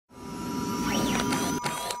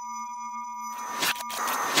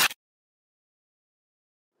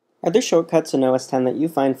Are there shortcuts in OS X that you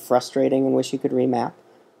find frustrating and wish you could remap?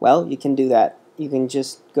 Well, you can do that. You can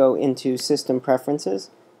just go into System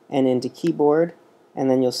Preferences and into Keyboard, and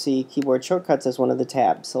then you'll see Keyboard Shortcuts as one of the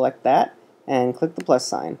tabs. Select that and click the plus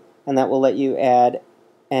sign, and that will let you add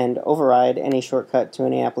and override any shortcut to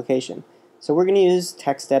any application. So we're going to use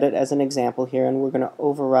TextEdit as an example here, and we're going to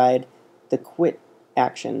override the quit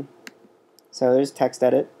action. So there's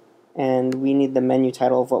TextEdit, and we need the menu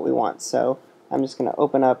title of what we want. So I'm just going to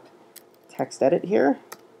open up TextEdit here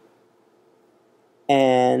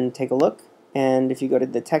and take a look. And if you go to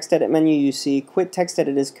the TextEdit menu, you see Quit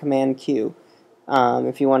TextEdit is Command Q.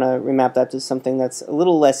 If you want to remap that to something that's a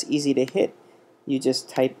little less easy to hit, you just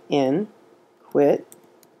type in Quit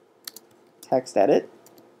TextEdit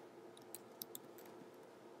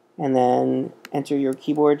and then enter your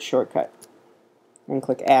keyboard shortcut and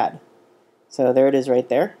click Add. So there it is right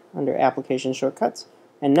there under Application Shortcuts.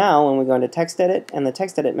 And now when we go into TextEdit and the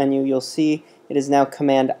TextEdit menu, you'll see it is now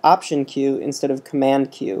Command Option Q instead of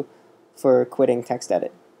Command Q for quitting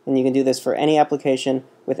TextEdit. And you can do this for any application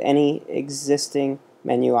with any existing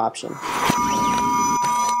menu option.